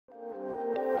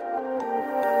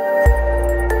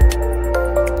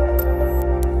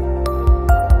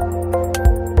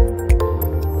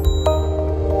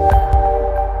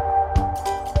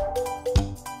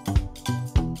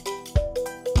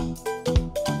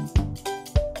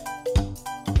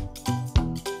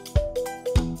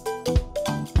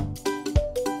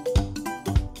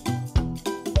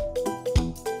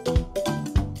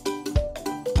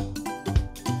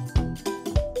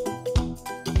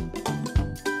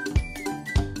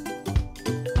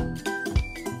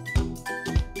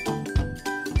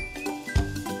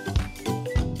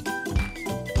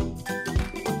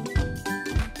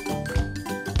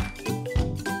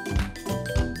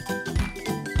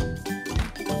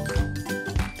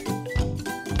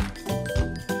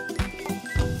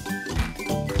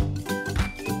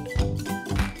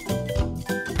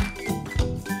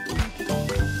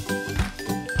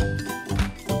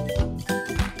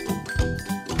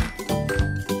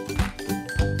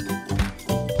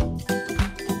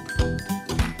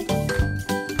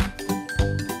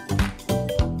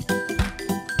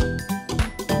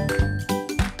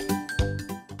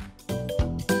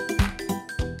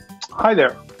Hi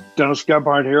there, Dennis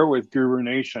Gebhardt here with Guru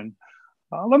Nation.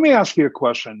 Let me ask you a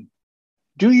question.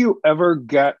 Do you ever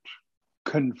get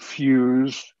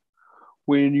confused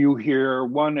when you hear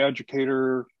one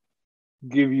educator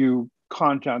give you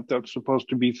content that's supposed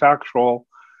to be factual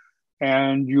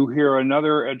and you hear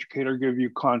another educator give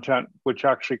you content which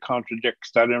actually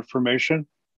contradicts that information?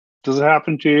 Does it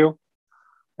happen to you?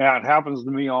 Yeah, it happens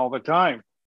to me all the time.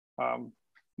 Um,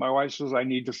 my wife says I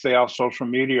need to stay off social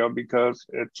media because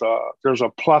there's a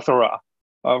plethora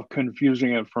of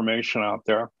confusing information out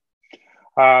there.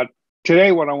 Uh,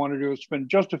 Today, what I want to do is spend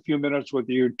just a few minutes with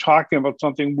you talking about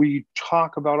something we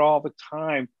talk about all the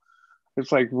time.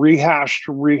 It's like rehashed,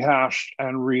 rehashed,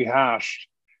 and rehashed.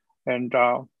 And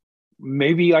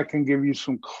maybe I can give you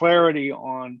some clarity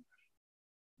on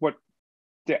what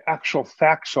the actual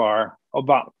facts are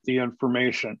about the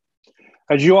information.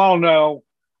 As you all know,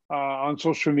 on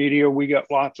social media, we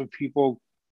get lots of people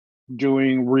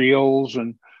doing reels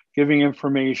and giving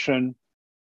information.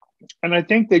 And I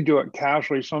think they do it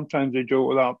casually. Sometimes they do it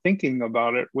without thinking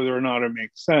about it, whether or not it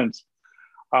makes sense.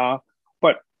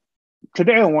 But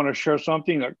today I want to share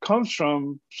something that comes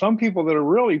from some people that are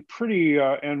really pretty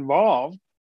involved.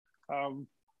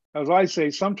 As I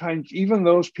say, sometimes even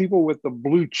those people with the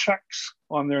blue checks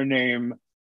on their name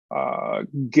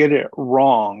get it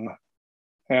wrong.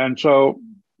 And so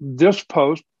this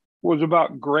post was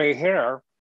about gray hair.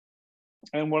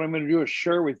 And what I'm going to do is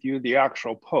share with you the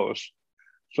actual post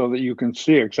so that you can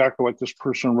see exactly what this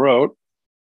person wrote.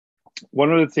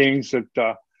 One of the things that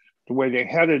the way they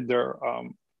headed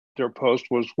their post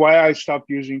was why I stopped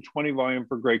using 20 volume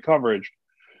for gray coverage.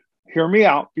 Hear me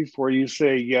out before you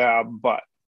say, yeah, but.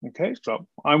 Okay, so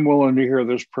I'm willing to hear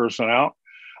this person out.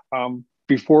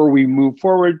 Before we move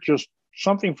forward, just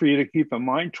something for you to keep in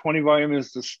mind. 20 volume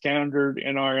is the standard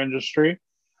in our industry.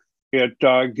 It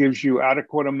gives you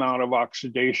adequate amount of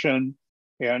oxidation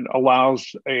and allows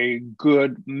a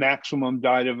good maximum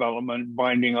dye development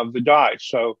binding of the dye.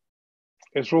 So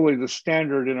it's really the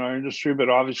standard in our industry, but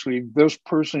obviously this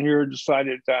person here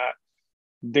decided that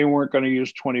they weren't going to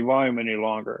use 20 volume any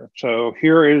longer. So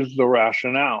here is the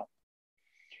rationale.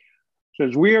 It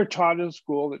says, we are taught in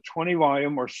school that 20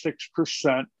 volume or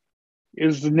 6%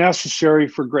 is necessary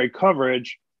for gray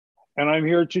coverage. And I'm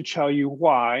here to tell you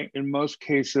why, in most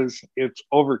cases, it's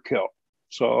overkill.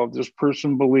 So this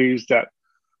person believes that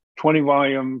 20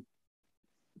 volume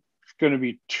is going to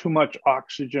be too much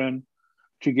oxygen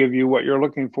to give you what you're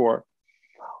looking for.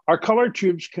 Our color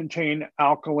tubes contain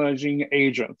alkalizing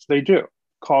agents. They do,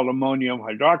 called ammonium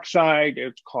hydroxide.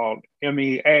 It's called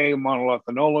MEA,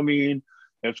 monoethanolamine.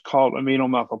 It's called amino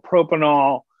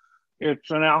methylpropanol.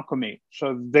 It's an alchemy.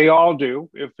 So they all do,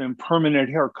 if in permanent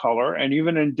hair color and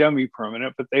even in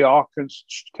demi-permanent, but they all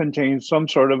contain some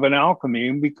sort of an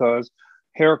alchemy because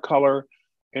hair color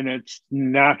in its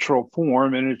natural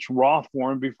form, in its raw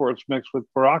form before it's mixed with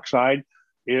peroxide,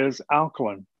 is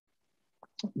alkaline.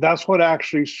 That's what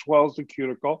actually swells the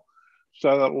cuticle,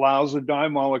 so that allows the dye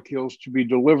molecules to be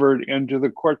delivered into the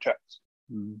cortex.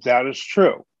 That is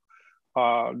true.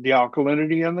 The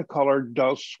alkalinity in the color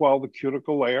does swell the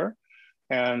cuticle layer.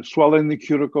 And swelling the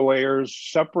cuticle layers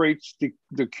separates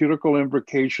the cuticle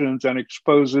imbrications and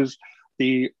exposes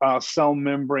the cell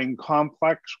membrane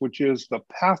complex, which is the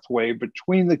pathway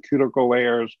between the cuticle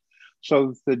layers, so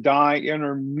that the dye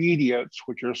intermediates,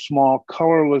 which are small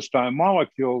colorless dye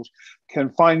molecules, can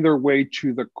find their way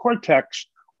to the cortex,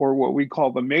 or what we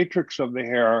call the matrix of the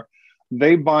hair.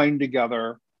 They bind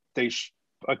together, they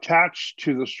attach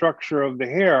to the structure of the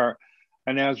hair,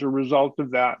 and as a result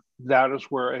of that, that is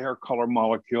where a hair color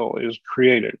molecule is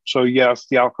created. So yes,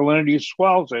 the alkalinity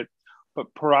swells it,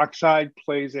 but peroxide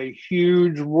plays a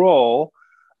huge role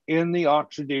in the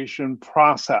oxidation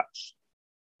process.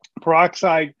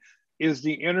 Peroxide is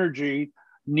the energy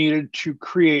needed to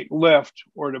create lift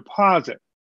or deposit.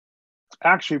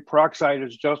 Actually, peroxide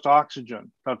is just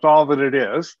oxygen. That's all that it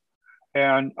is.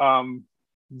 And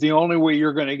the only way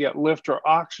you're going to get lift or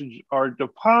oxygen or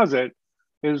deposit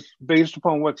is based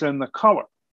upon what's in the color.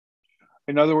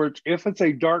 In other words, if it's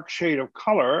a dark shade of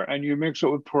color and you mix it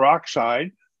with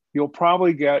peroxide, you'll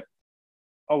probably get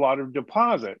a lot of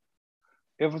deposit.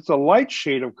 If it's a light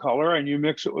shade of color and you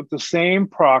mix it with the same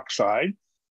peroxide,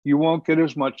 you won't get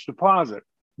as much deposit,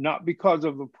 not because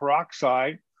of the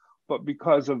peroxide, but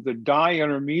because of the dye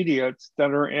intermediates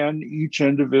that are in each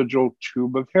individual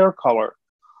tube of hair color.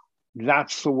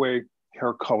 That's the way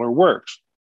hair color works.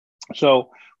 So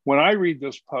when I read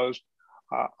this post,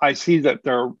 I see that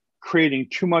they're creating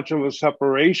too much of a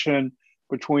separation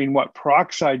between what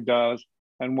peroxide does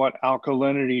and what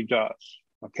alkalinity does,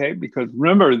 okay? Because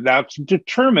remember, that's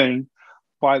determined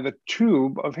by the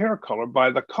tube of hair color,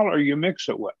 by the color you mix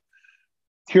it with.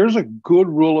 Here's a good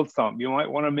rule of thumb. You might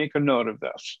want to make a note of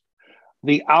this.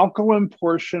 The alkaline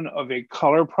portion of a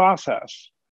color process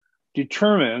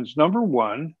determines, number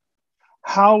one,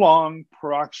 how long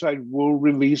peroxide will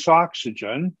release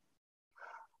oxygen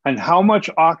and how much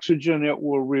oxygen it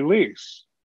will release.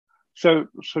 So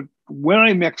when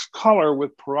I mix color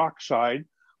with peroxide,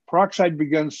 peroxide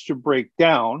begins to break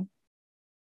down.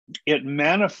 It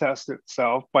manifests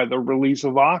itself by the release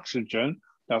of oxygen.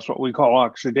 That's what we call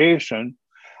oxidation.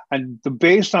 And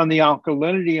based on the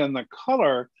alkalinity and the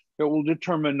color, it will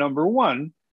determine, number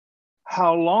one,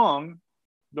 how long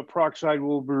the peroxide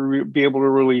will be able to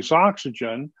release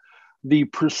oxygen. The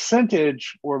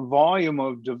percentage or volume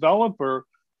of developer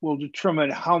will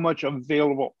determine how much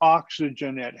available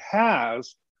oxygen it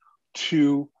has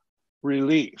to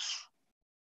release.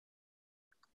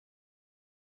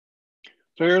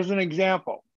 So here's an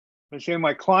example. Let's say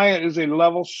my client is a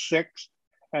level 6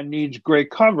 and needs gray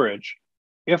coverage.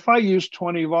 If I use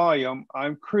 20 volume,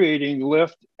 I'm creating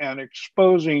lift and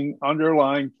exposing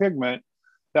underlying pigment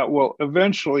that will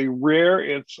eventually rear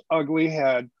its ugly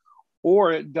head,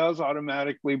 or it does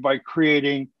automatically by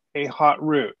creating a hot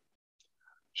root.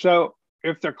 So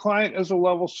if their client is a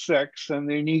level 6 and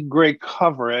they need gray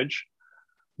coverage,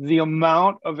 the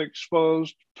amount of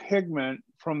exposed pigment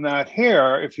from that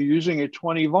hair, if you're using a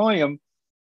 20 volume,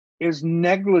 is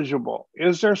negligible.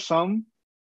 Is there some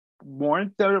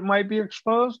warrant that it might be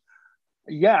exposed?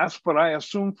 Yes, but I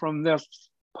assume from this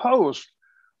post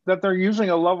that they're using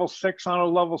a level 6 on a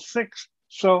level 6,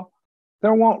 so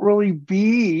there won't really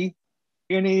be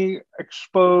any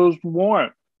exposed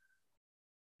warrant.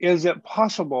 Is it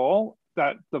possible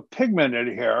that the pigmented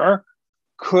hair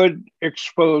could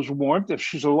expose warmth if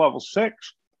she's a level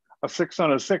 6? A 6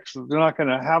 on a 6, they're not going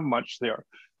to have much there.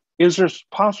 Is there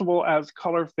possible as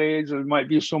color fades, there might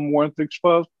be some warmth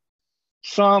exposed?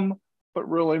 Some, but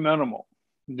really minimal.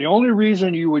 The only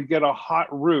reason you would get a hot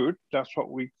root,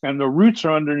 and the roots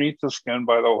are underneath the skin,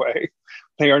 by the way,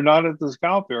 they are not at the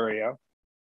scalp area.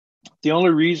 The only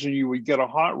reason you would get a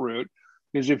hot root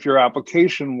is if your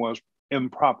application was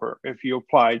improper, if you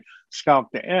applied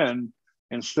scalp to end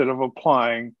instead of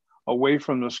applying away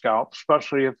from the scalp,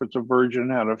 especially if it's a virgin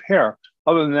head of hair.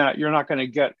 Other than that, you're not going to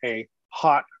get a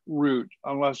hot root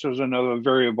unless there's another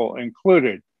variable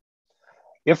included.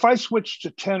 If I switch to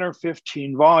 10 or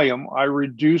 15 volume, I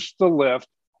reduce the lift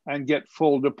and get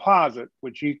full deposit,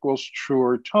 which equals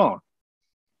truer tone.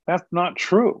 That's not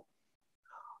true.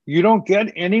 You don't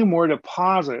get any more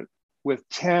deposit with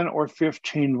 10 or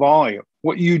 15 volume.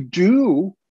 What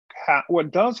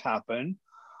does happen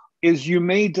is you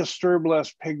may disturb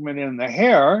less pigment in the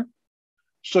hair,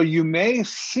 so you may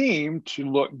seem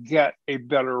to get a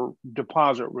better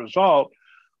deposit result,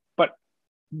 but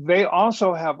they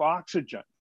also have oxygen.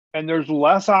 And there's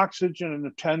less oxygen in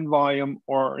the 10 volume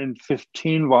or in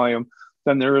 15 volume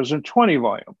than there is in 20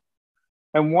 volume.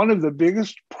 And one of the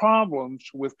biggest problems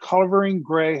with covering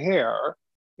gray hair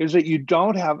is that you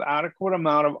don't have adequate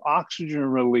amount of oxygen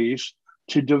release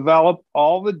to develop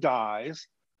all the dyes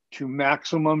to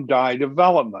maximum dye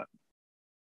development.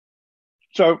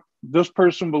 So this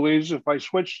person believes if I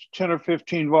switch to 10 or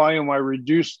 15 volume, I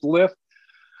reduce lift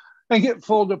and get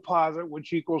full deposit,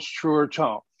 which equals truer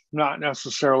tone. Not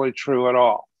necessarily true at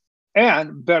all.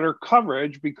 And better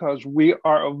coverage because we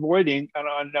are avoiding an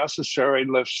unnecessary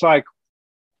lift cycle.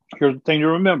 Here's the thing to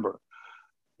remember.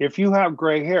 If you have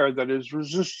gray hair that is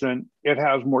resistant, it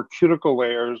has more cuticle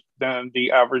layers than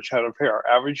the average head of hair.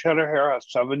 Average head of hair has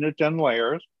 7 to 10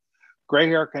 layers. Gray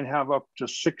hair can have up to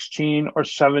 16 or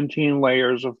 17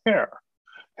 layers of hair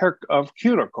of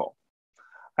cuticle.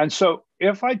 And so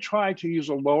if I try to use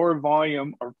a lower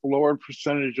volume or lower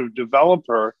percentage of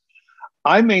developer,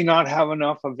 I may not have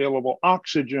enough available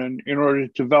oxygen in order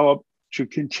to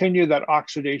continue that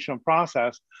oxidation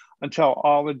process until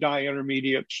all the dye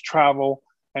intermediates travel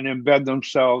and embed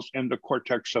themselves in the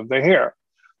cortex of the hair.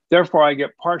 Therefore, I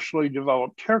get partially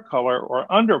developed hair color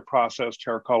or under-processed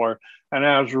hair color, and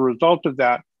as a result of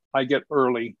that, I get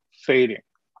early fading.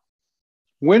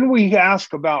 When we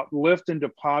ask about lift and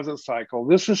deposit cycle,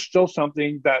 this is still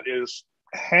something that is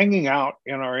hanging out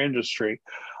in our industry.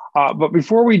 But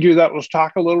before we do that, let's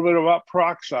talk a little bit about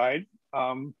peroxide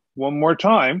one more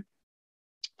time.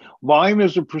 Volume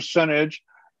is a percentage,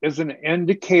 is an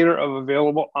indicator of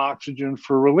available oxygen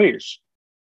for release.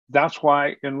 That's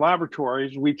why in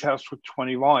laboratories, we test with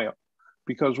 20 volume,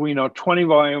 because we know 20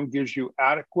 volume gives you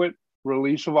adequate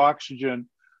release of oxygen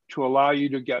to allow you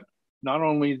to get not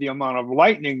only the amount of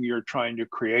lightning you're trying to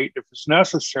create, if it's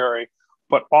necessary,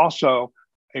 but also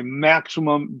a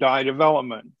maximum dye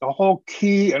development. The whole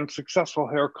key in successful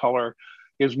hair color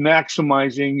is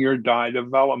maximizing your dye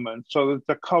development so that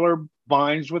the color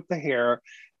binds with the hair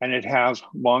and it has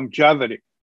longevity.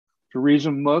 The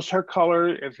reason most hair color,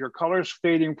 if your color is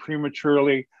fading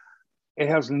prematurely, it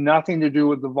has nothing to do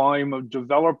with the volume of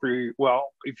developer.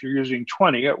 Well, if you're using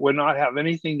 20, it would not have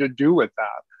anything to do with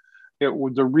that.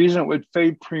 The reason it would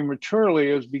fade prematurely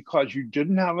is because you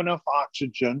didn't have enough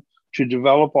oxygen to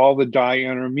develop all the dye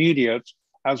intermediates.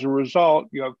 As a result,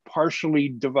 you have partially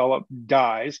developed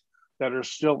dyes that are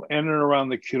still in and around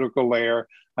the cuticle layer,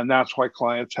 and that's why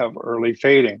clients have early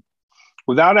fading.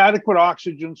 Without adequate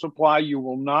oxygen supply, you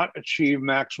will not achieve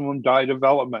maximum dye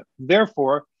development,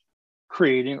 therefore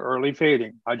creating early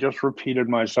fading. I just repeated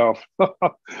myself.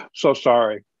 So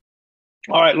sorry.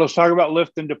 All right, let's talk about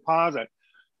lift and deposit.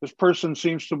 This person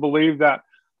seems to believe that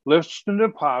lift and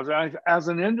deposit, as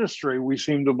an industry, we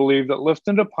seem to believe that lift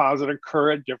and deposit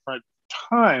occur at different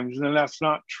times, and that's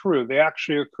not true. They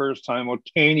actually occur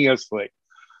simultaneously.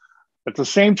 At the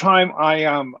same time I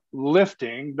am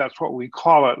lifting, that's what we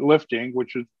call it, lifting,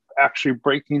 which is actually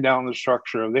breaking down the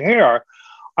structure of the hair,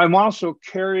 I'm also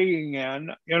carrying in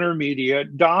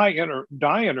intermediate dye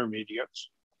intermediates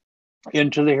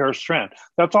into the hair strand.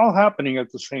 That's all happening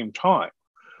at the same time.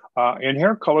 In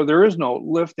hair color, there is no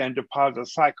lift and deposit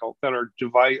cycle that are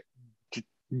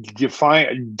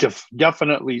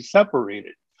definitely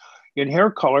separated. In hair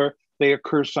color, they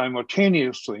occur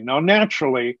simultaneously. Now,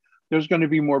 naturally, there's going to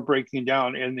be more breaking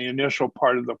down in the initial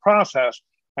part of the process,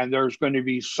 and there's going to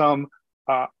be some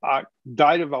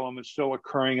dye development still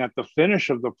occurring at the finish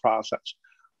of the process.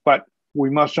 But we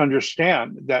must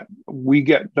understand that we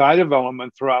get dye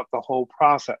development throughout the whole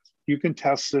process. You can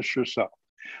test this yourself.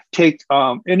 Take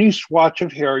any swatch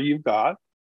of hair you've got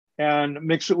and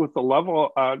mix it with the level,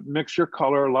 mix your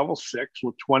color level 6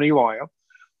 with 20 volume,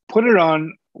 put it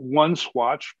on one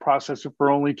swatch, process it for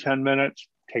only 10 minutes,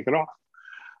 take it off.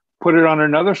 Put it on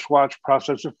another swatch,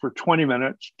 process it for 20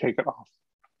 minutes, take it off.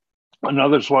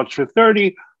 Another swatch for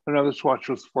 30, another swatch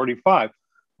with 45.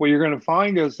 What you're going to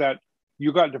find is that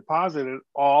you got deposited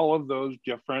all of those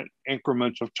different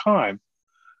increments of time.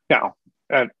 Now,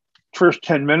 at first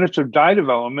 10 minutes of dye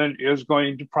development is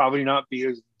going to probably not be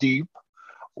as deep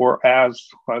or as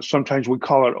sometimes we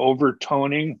call it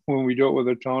overtoning when we do it with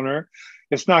a toner.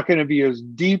 It's not going to be as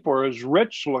deep or as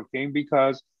rich looking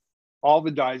because all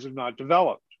the dyes have not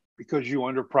developed because you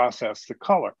underprocess the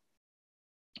color.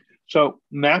 So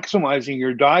maximizing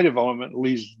your dye development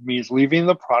means leaving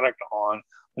the product on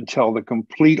until the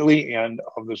completely end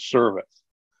of the service.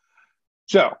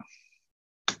 So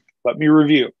let me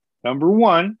review. Number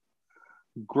one,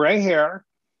 gray hair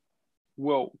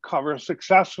will cover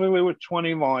successfully with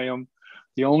 20 volume.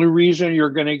 The only reason you're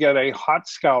going to get a hot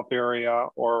scalp area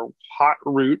or hot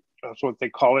root, that's what they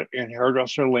call it in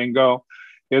hairdresser lingo,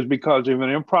 is because of an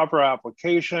improper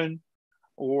application,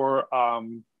 or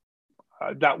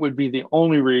that would be the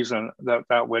only reason that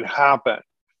that would happen.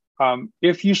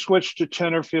 If you switch to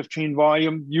 10 or 15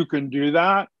 volume, you can do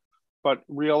that, but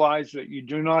realize that you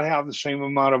do not have the same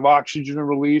amount of oxygen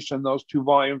release in those 2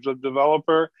 volumes of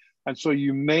developer. And so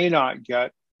you may not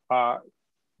get,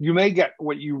 you may get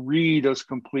what you read as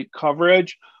complete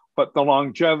coverage, but the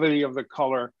longevity of the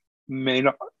color may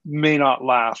not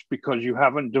last because you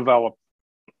haven't developed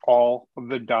all of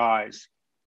the dyes.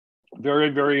 Very,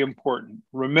 very important.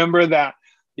 Remember that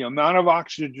the amount of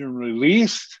oxygen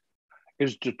released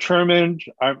is determined,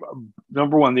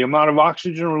 number one, the amount of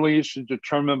oxygen released is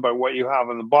determined by what you have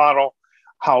in the bottle.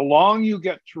 How long you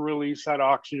get to release that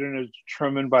oxygen is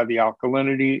determined by the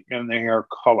alkalinity in the hair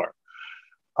color.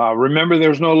 Remember,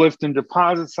 there's no lift and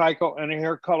deposit cycle in a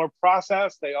hair color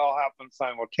process. They all happen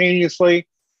simultaneously.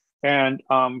 And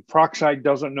peroxide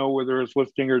doesn't know whether it's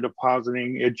lifting or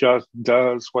depositing. It just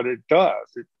does what it does.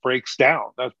 It breaks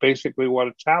down. That's basically what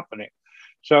it's happening.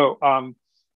 So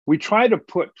we try to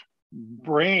put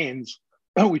brains,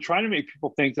 we try to make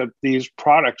people think that these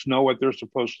products know what they're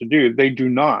supposed to do. They do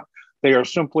not. They are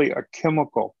simply a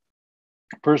chemical.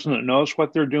 The person that knows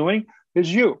what they're doing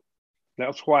is you.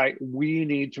 That's why we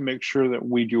need to make sure that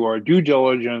we do our due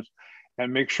diligence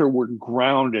and make sure we're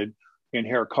grounded in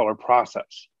hair color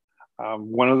process.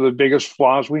 One of the biggest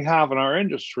flaws we have in our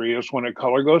industry is when a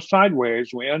color goes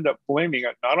sideways, we end up blaming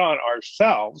it not on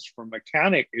ourselves for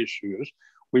mechanic issues,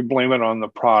 we blame it on the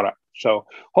product. So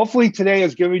hopefully today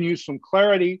has given you some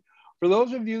clarity. For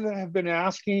those of you that have been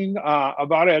asking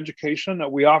about education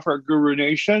that we offer at Guru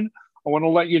Nation, I want to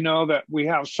let you know that we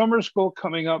have summer school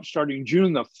coming up starting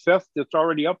June the 5th. It's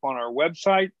already up on our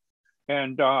website,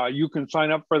 and you can sign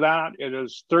up for that. It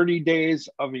is 30 days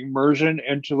of immersion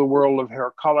into the world of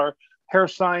hair color, hair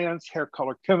science, hair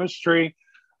color chemistry,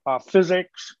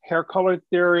 physics, hair color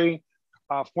theory,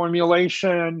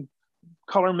 formulation,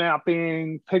 color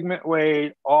mapping, pigment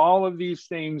weight, all of these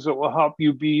things that will help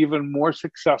you be even more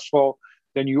successful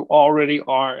than you already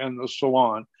are in the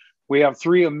salon. We have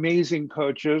three amazing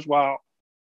coaches. Well,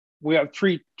 we have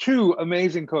two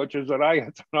amazing coaches that I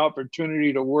had an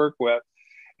opportunity to work with.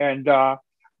 And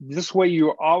this way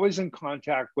you're always in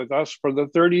contact with us for the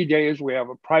 30 days. We have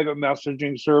a private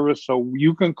messaging service, so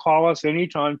you can call us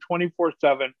anytime,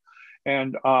 24/7,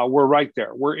 and we're right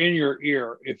there. We're in your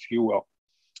ear, if you will.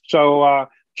 So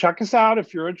check us out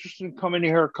if you're interested in coming to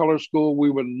Hair Color School.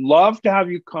 We would love to have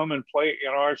you come and play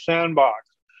in our sandbox.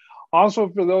 Also,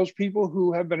 for those people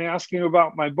who have been asking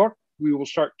about my book, we will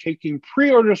start taking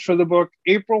pre-orders for the book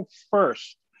April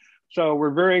 1st. So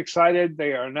we're very excited.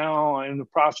 They are now in the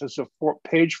process of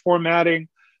page formatting.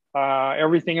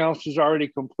 Everything else is already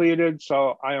completed.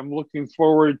 So I am looking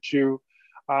forward to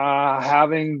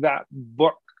having that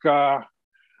book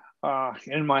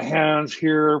in my hands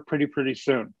here pretty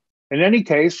soon. In any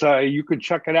case, you can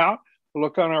check it out.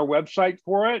 Look on our website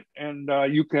for it, and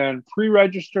you can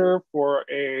pre-register for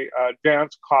a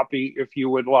advance copy if you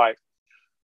would like.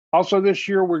 Also this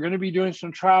year, we're going to be doing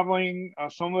some traveling.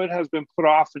 Some of it has been put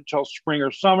off until spring or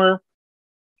summer.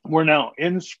 We're now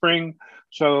in spring,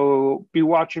 so be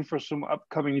watching for some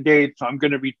upcoming dates. I'm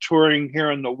going to be touring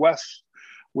here in the West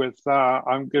with,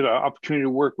 I'm going to opportunity to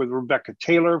work with Rebecca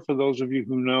Taylor, for those of you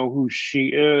who know who she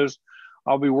is.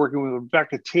 I'll be working with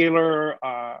Rebecca Taylor,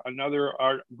 another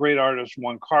great artist,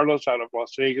 Juan Carlos out of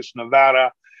Las Vegas,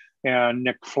 Nevada, and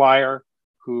Nick Flyer,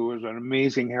 who is an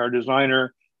amazing hair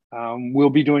designer.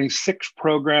 We'll be doing 6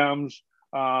 programs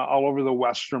all over the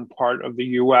western part of the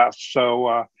U.S.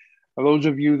 So those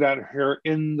of you that are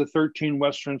in the 13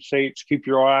 western states, keep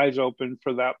your eyes open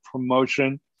for that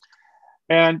promotion.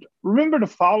 And remember to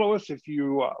follow us if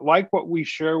you like what we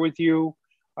share with you.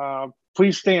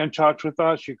 Please stay in touch with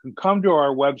us. You can come to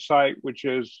our website, which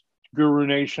is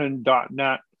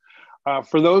gurunation.net.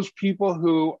 For those people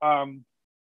who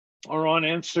are on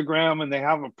Instagram and they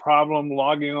have a problem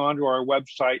logging onto our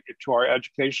website, to our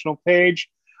educational page,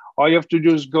 all you have to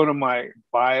do is go to my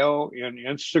bio in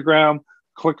Instagram,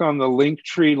 click on the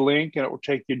Linktree link, and it will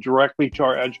take you directly to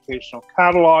our educational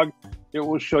catalog. It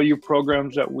will show you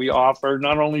programs that we offer.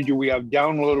 Not only do we have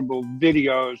downloadable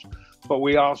videos, but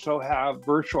we also have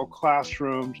virtual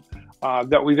classrooms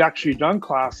that we've actually done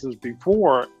classes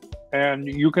before, and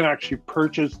you can actually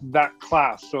purchase that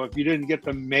class. So if you didn't get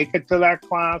to make it to that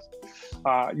class,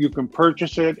 you can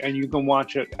purchase it and you can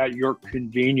watch it at your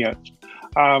convenience.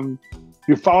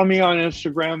 You follow me on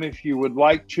Instagram if you would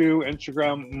like to.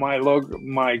 Instagram,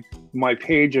 my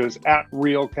page is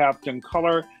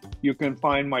 @RealCaptainColor. You can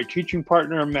find my teaching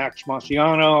partner, Max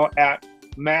Masiano, at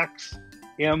Max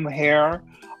M Hair.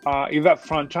 Yvette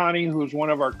Frontani, who's one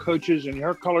of our coaches in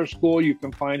Hair Color School, you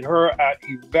can find her at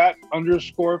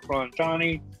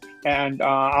Yvette_Frontani. And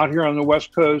out here on the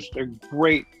West Coast, a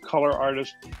great color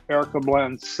artist, Erica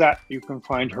Blanset. You can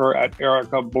find her at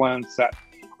Erica Blanset.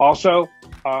 Also,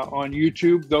 on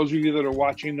YouTube, those of you that are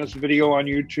watching this video on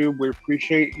YouTube, we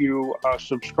appreciate you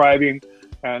subscribing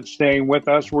and staying with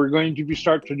us. We're going to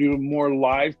start to do more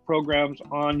live programs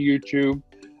on YouTube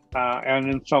and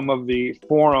in some of the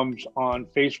forums on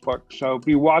Facebook. So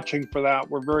be watching for that.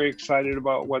 We're very excited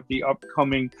about what the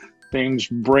upcoming things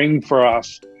bring for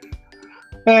us.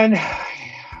 And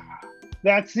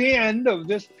that's the end of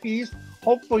this piece.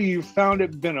 Hopefully you found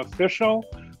it beneficial.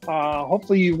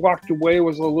 Hopefully you walked away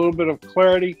with a little bit of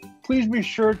clarity. Please be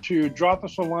sure to drop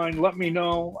us a line. Let me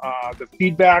know the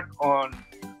feedback on,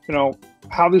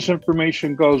 how this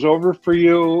information goes over for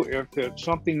you, if it's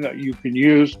something that you can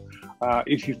use.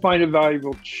 If you find it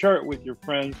valuable, share it with your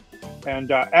friends.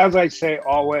 And as I say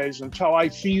always, until I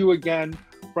see you again,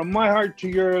 from my heart to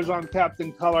yours, I'm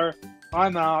Captain Color.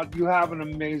 I'm out. You have an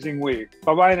amazing week.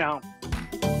 Bye-bye now.